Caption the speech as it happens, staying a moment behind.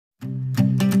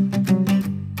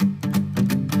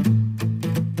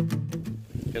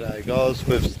G'day guys,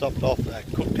 we've stopped off at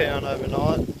Cooktown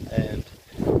overnight and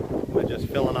we're just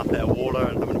filling up our water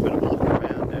and having a bit of a look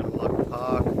around down at local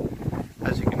park.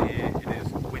 As you can hear, it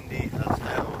is windy as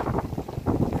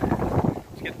hell.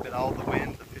 It's getting a bit old, the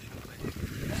wind, the fishing.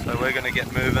 So we're going to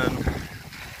get moving.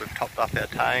 We've topped up our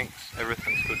tanks,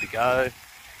 everything's good to go,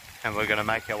 and we're going to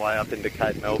make our way up into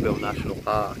Cape Melville National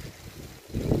Park.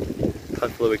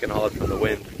 Hopefully we can hide from the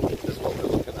wind, is what we're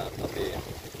looking at up here.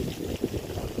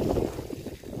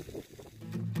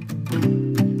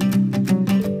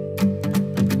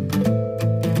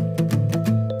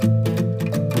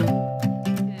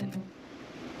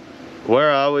 Where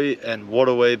are we and what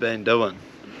have we been doing?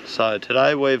 So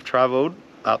today we've travelled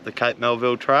up the Cape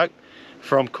Melville track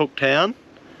from Cooktown,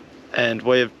 and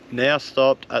we've now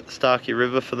stopped at the Starcke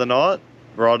River for the night,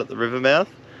 right at the river mouth,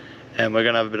 and we're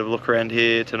going to have a bit of a look around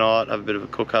here tonight, have a bit of a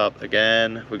cook up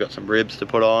again. We've got some ribs to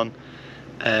put on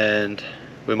and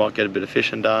we might get a bit of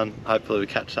fishing done. Hopefully we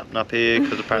catch something up here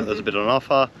because apparently there's a bit on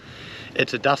offer.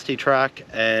 It's a dusty track,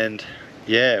 and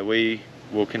yeah, we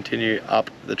will continue up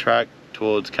the track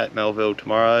towards Cape Melville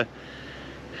tomorrow.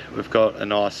 We've got a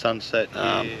nice sunset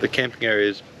here. The camping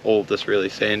area is all just really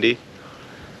sandy.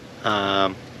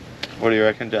 What do you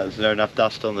reckon, Jazz? Is there enough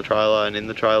dust on the trailer and in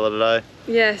the trailer today?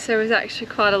 Yes, there was actually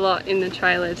quite a lot in the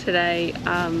trailer today.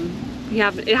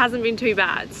 It hasn't been too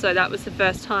bad, so that was the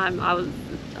first time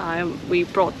we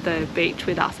brought the beach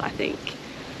with us, I think.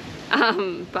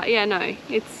 But yeah, no,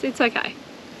 it's okay.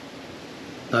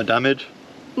 No damage?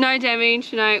 No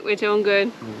damage, no, we're doing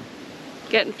good.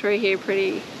 Getting through here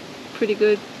pretty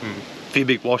good. A few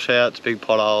big washouts, big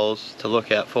potholes to look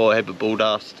out for, a heap of bull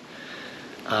dust.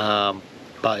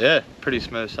 But yeah, pretty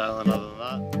smooth sailing other than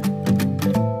that.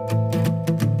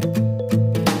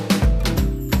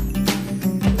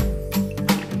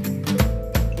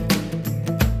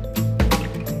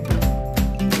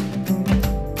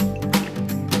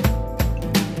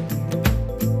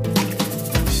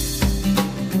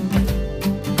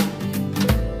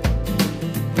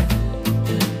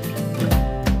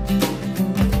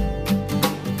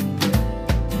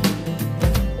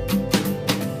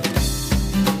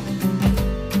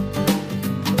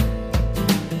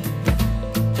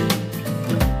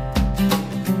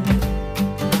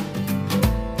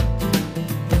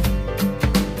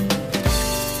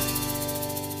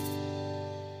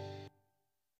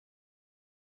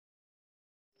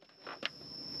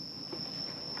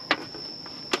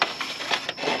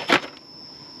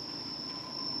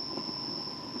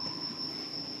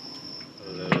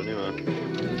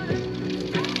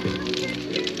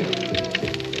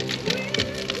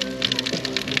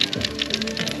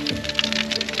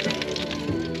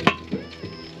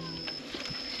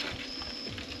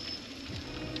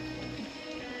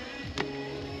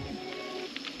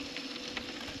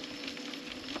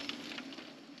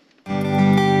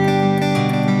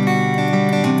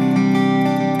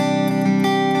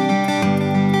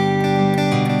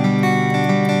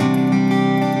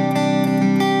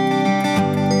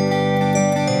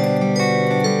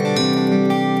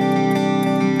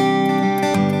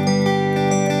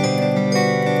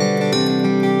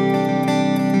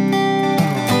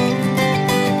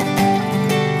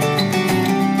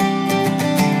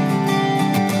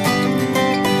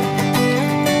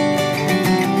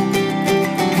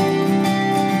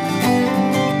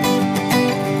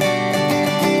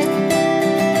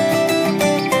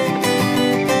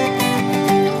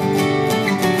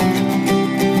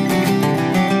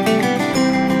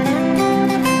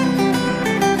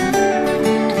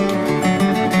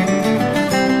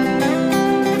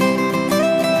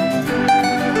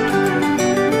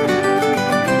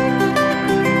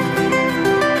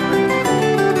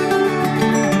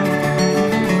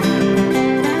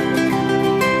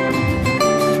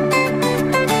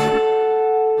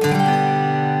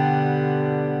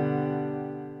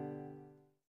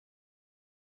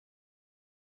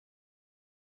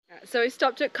 So we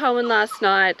stopped at Coen last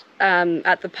night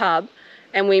at the pub,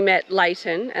 and we met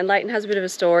Leighton, and Leighton has a bit of a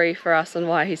story for us on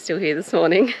why he's still here this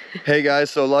morning. Hey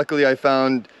guys, so luckily I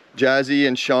found Jazzy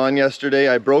and Sean yesterday.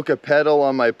 I broke a pedal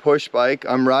on my push bike.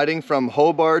 I'm riding from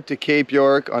Hobart to Cape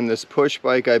York on this push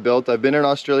bike I built. I've been in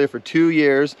Australia for 2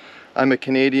 years. I'm a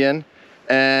Canadian,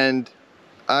 and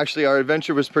actually our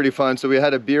adventure was pretty fun. So we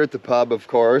had a beer at the pub, of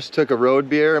course, took a road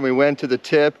beer, and we went to the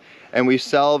tip and we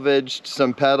salvaged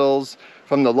some pedals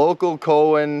from the local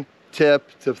Coen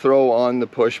tip to throw on the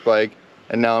push bike,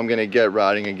 and now I'm gonna get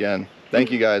riding again.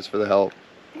 Thank you guys for the help.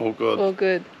 All good. All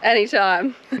good.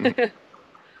 Anytime.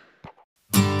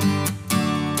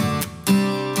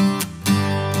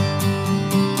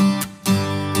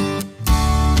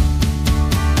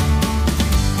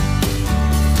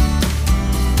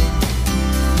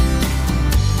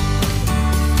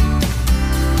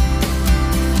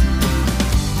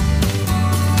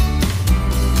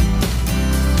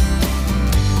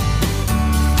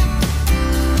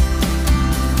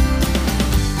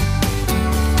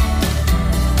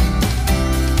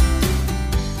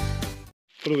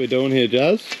 What are we doing here,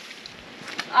 Jazz?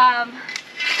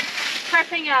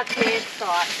 Prepping our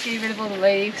campsite, get rid of all the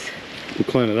leaves. We'll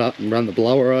clean it up and run the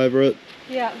blower over it.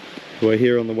 Yeah. We're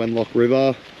here on the Wenlock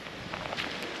River.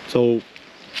 It's all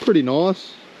pretty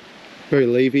nice, very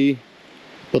leafy,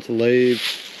 lots of leaves.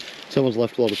 Someone's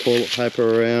left a lot of toilet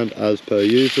paper around as per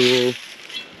usual.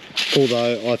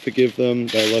 Although I forgive them,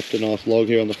 they left a nice log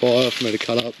here on the fire for me to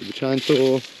cut up with the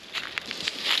chainsaw.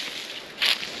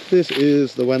 This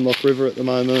is the Wenlock River at the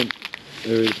moment.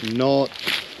 There is not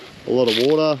a lot of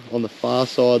water. On the far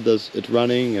side it's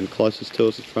running, and closest to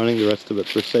us it's running. The rest of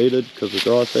it's receded because of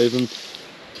dry season.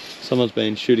 Someone's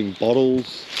been shooting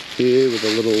bottles here with a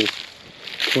little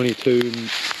 22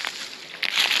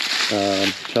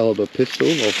 caliber pistol.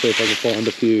 I'll see if I can find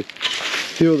a few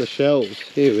of the shells.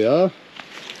 Here we are.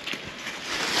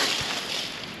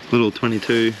 Little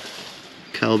 22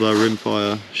 caliber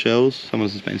rimfire shells.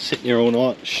 Someone's just been sitting here all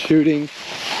night shooting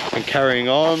and carrying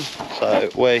on. So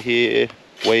we're here.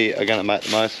 We are going to make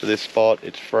the most of this spot.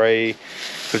 It's free.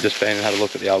 We've just been and had a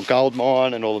look at the old gold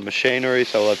mine and all the machinery,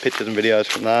 so we'll have pictures and videos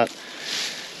from that.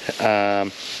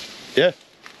 Yeah,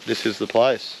 this is the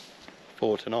place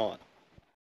for tonight.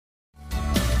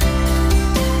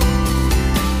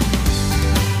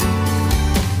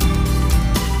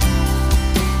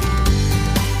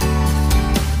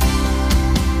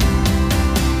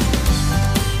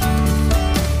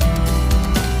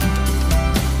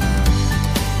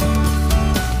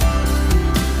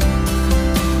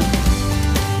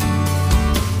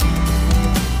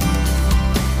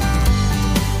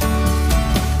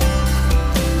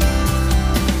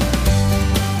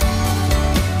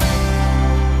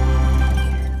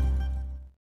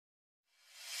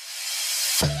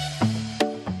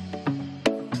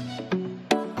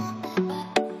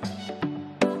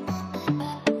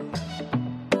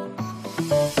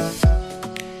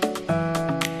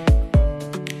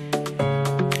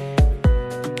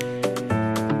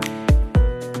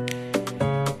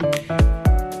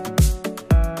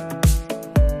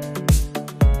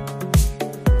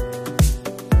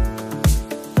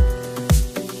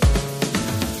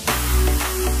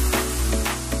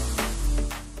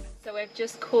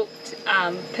 Just cooked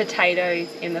potatoes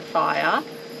in the fire.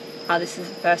 This is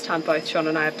the first time both Sean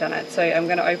and I have done it, so I'm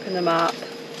going to open them up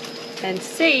and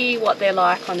see what they're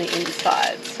like on the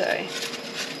inside. So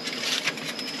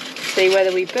see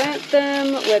whether we burnt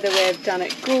them, whether we've done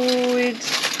it good.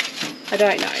 I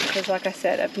don't know, because like I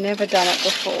said, I've never done it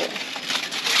before.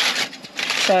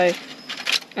 So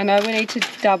I know we need to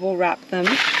double wrap them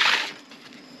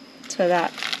so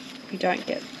that you don't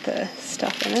get the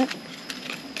stuff in it.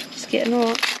 Getting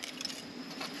hot.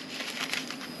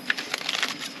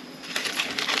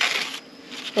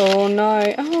 Oh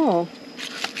no, oh.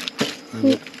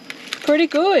 Pretty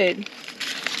good.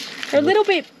 They're a little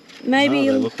bit, maybe.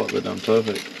 No, they look like they're done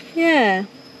perfect. Yeah,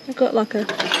 I've got like a.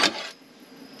 Perfect.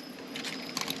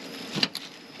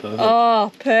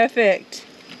 Oh, perfect.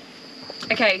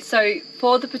 Okay, so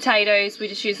for the potatoes, we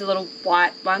just use the little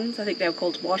white ones. I think they were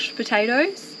called washed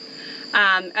potatoes.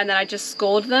 And then I just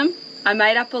scored them. I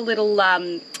made up a little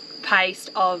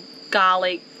paste of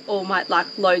garlic, all my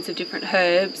loads of different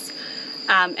herbs,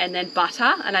 and then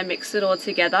butter, and I mixed it all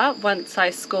together. Once I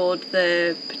scored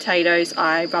the potatoes,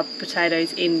 I rubbed the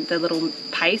potatoes in the little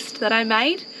paste that I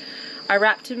made. I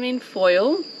wrapped them in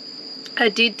foil. I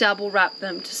did double wrap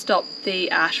them to stop the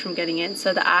ash from getting in,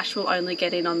 so the ash will only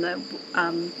get in on the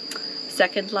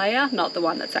second layer, not the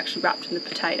one that's actually wrapped in the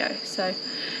potato. So,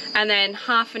 and then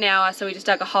half an hour, so we just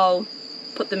dug a hole,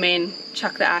 put them in,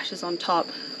 chuck the ashes on top,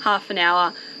 half an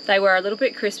hour. They were a little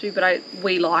bit crispy, but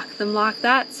we like them like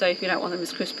that, so if you don't want them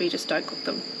as crispy, just don't cook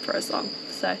them for as long.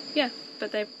 So yeah,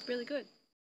 but they're really good.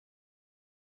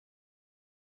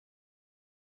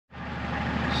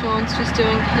 Sean's just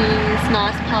doing his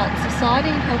nice part of society,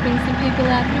 helping some people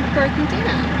out who've broken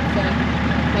down. So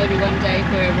maybe one day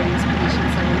if we're ever in this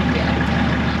position, someone will be able to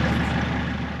help us.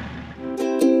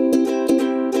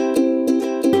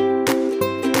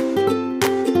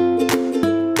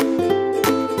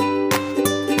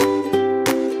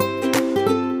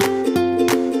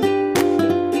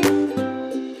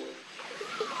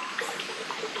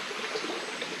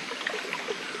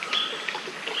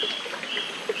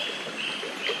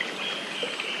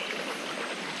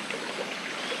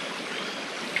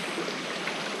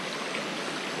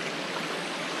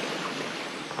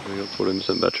 We got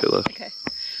 40% battery left. Okay.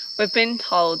 We've been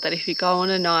told that if you go on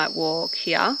a night walk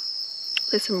here,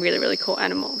 there's some really, really cool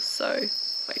animals, so we're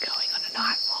going on a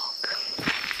night walk.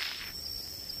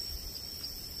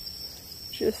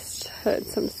 Just heard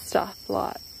some stuff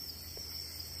like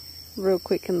real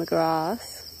quick in the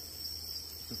grass.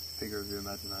 figure of your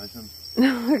imagination.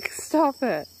 Look, stop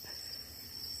it.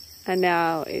 And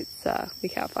now it's, we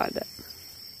can't find it.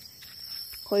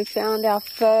 We found our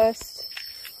first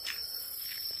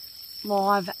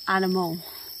live animal.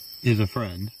 He's a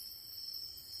friend.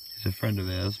 He's a friend of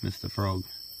ours, Mr. Frog.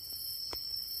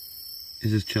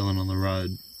 He's just chilling on the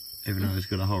road, even though he's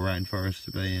got a whole rainforest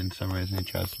to be in. For some reason he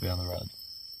chose to be on the road.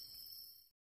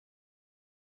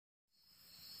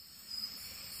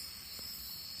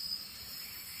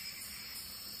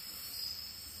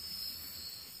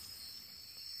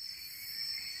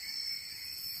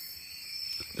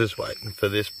 Just waiting for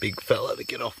this big fella to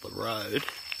get off the road.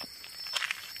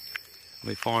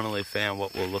 We finally found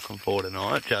what we're looking for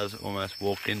tonight. Jazz almost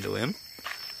walked into him.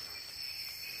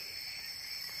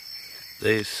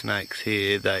 These snakes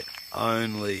here, they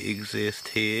only exist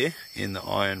here in the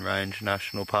Iron Range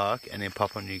National Park and in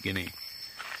Papua New Guinea.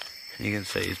 And you can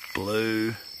see he's blue.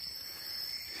 You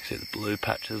can see the blue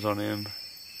patches on him.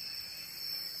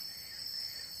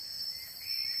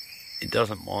 It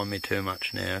doesn't mind me too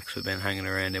much now because we've been hanging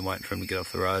around him waiting for him to get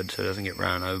off the road so he doesn't get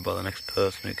run over by the next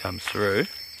person who comes through.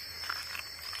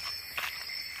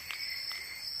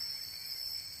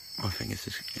 I think it's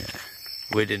just, yeah,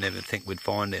 we didn't even think we'd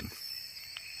find him.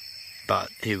 But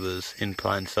he was in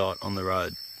plain sight on the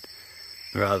road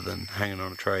rather than hanging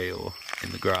on a tree or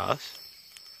in the grass.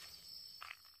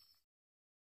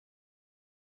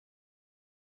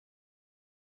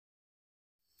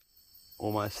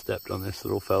 Almost stepped on this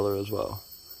little fella as well.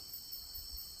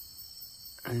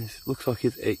 And it looks like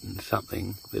he's eaten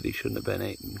something that he shouldn't have been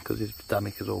eating because his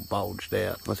stomach is all bulged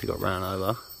out unless he got run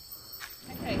over.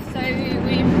 Okay, so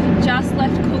we've just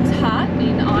left Cook's Hut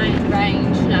in Iron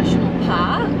Range National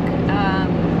Park.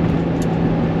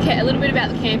 A little bit about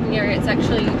the camping area. It's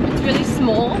really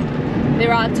small.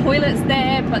 There are toilets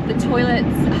there, but the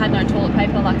toilets had no toilet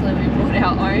paper. Luckily we brought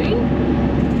our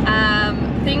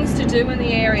own. Things to do in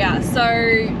the area.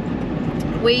 So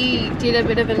we did a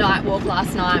bit of a night walk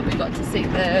last night. We got to see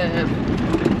the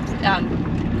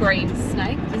green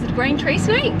snake. Is it a green tree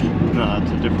snake? No,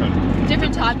 it's a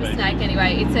different type of snake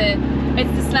anyway. It's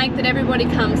the snake that everybody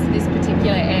comes to this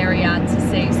particular area to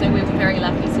see. So we were very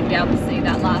lucky to be able to see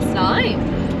that last night.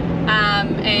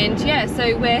 And yeah,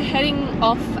 so we're heading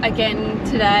off again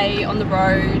today on the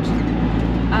road.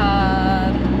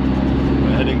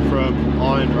 We're heading from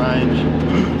Iron Range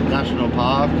National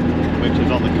Park, which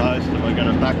is on the coast, and we're going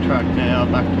to backtrack now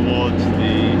back towards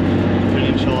the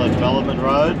Peninsula Development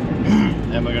Road,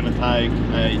 and we're going to take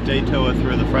a detour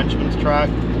through the Frenchman's Track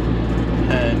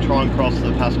and try and cross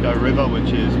the Pasco River,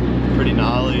 which is pretty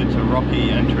gnarly. It's a rocky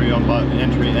entry on both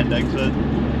entry and exit.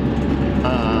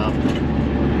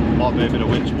 Might be a bit of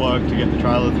winch work to get the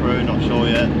trailer through, not sure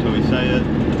yet until we see it.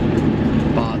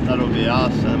 But that'll be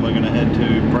us, and we're going to head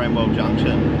to Bramwell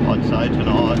Junction, I'd say,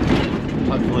 tonight.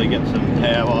 Hopefully get some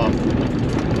power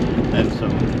and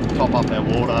top up our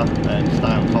water and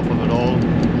stay on top of it all.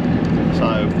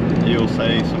 So you'll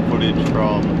see some footage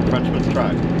from Frenchman's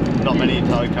Track. Not many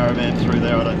tow caravans through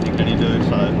there, I don't think any do,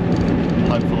 so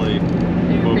hopefully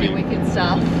we'll pretty wicked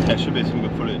stuff. There should be some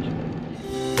good footage.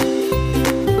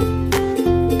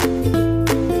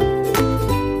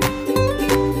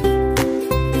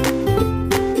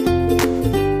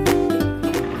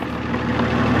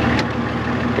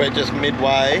 We're just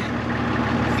midway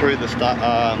through the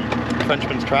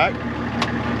Frenchman's Track,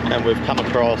 and we've come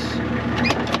across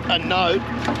a note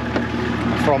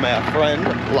from our friend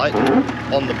Leighton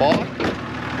on the bike.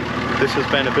 This has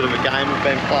been a bit of a game we've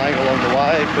been playing along the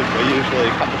way because we're usually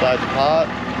a couple of days apart.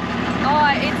 Oh,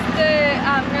 it's the,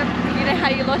 you know how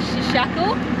you lost your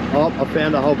shackle? Oh, I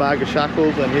found a whole bag of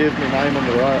shackles, and here's my name on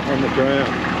the ground.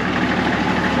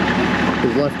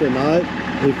 He's left a note.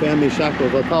 He found me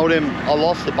shackles. I told him I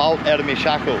lost the bolt out of my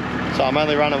shackle, so I'm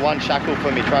only running one shackle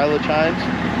for my trailer chains.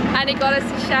 And he got us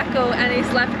a shackle, and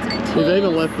he's left tools. He's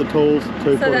even left the tools to put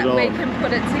it on. So that we can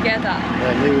put it together.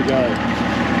 And here we go.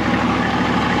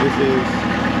 This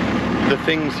is the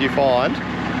things you find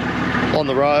on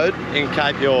the road in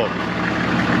Cape York.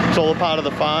 It's all a part of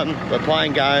the fun. We're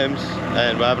playing games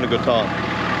and we're having a good time.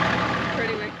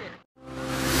 Pretty wicked.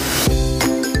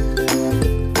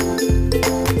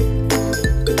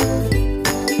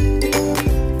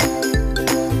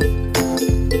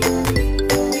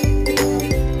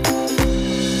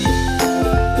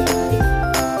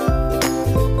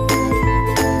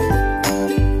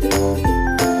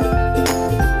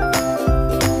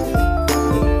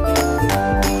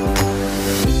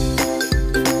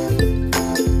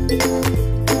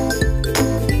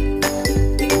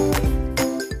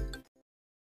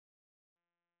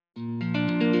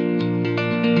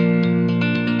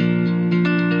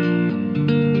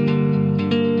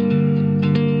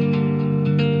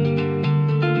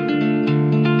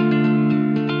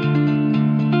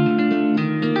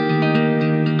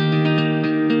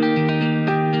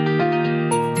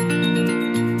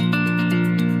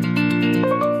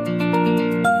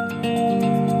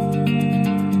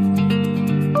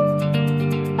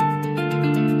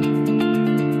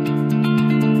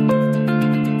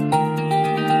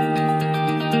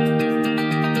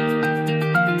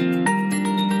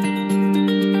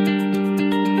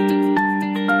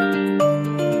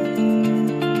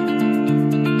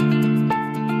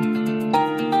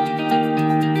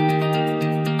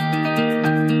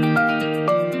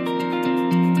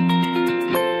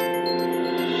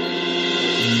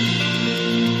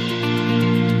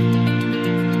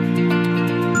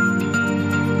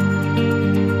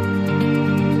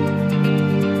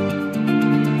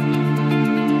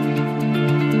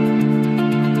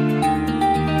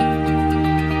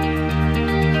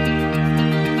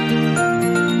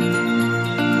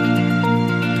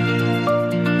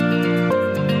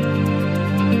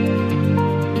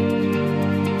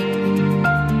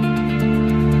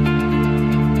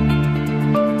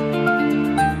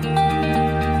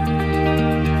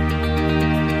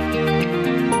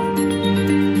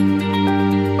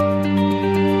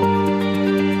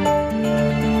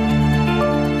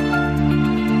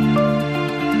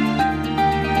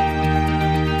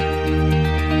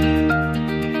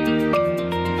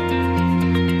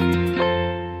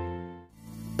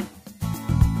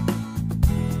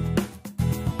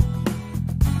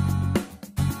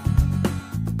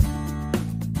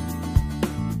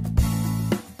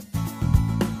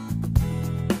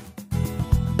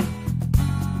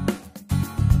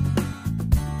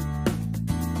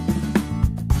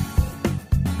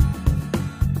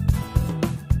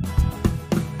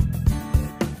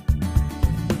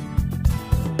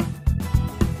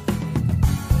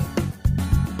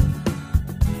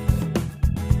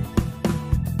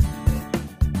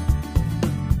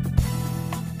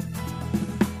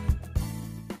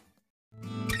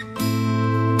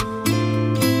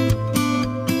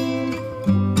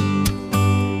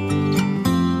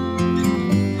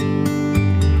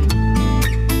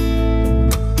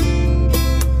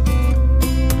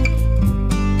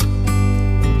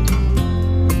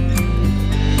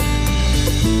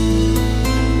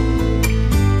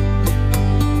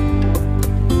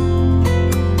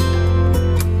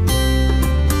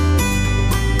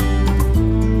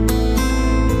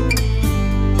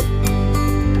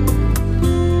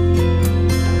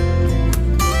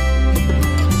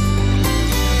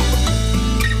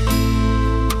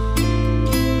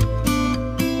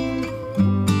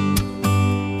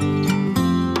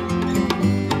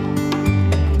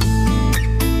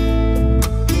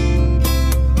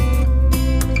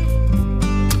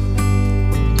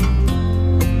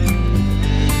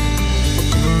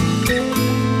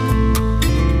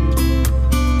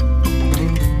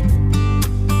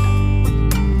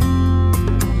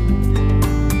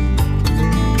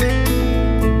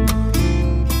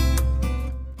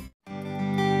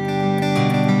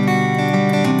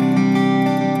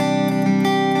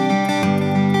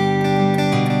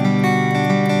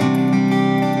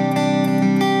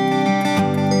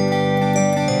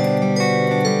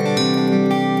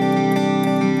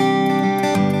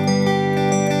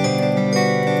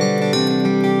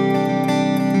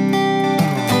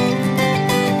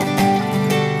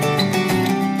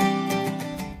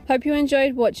 Hope you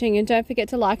enjoyed watching, and don't forget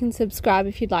to like and subscribe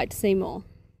if you'd like to see more.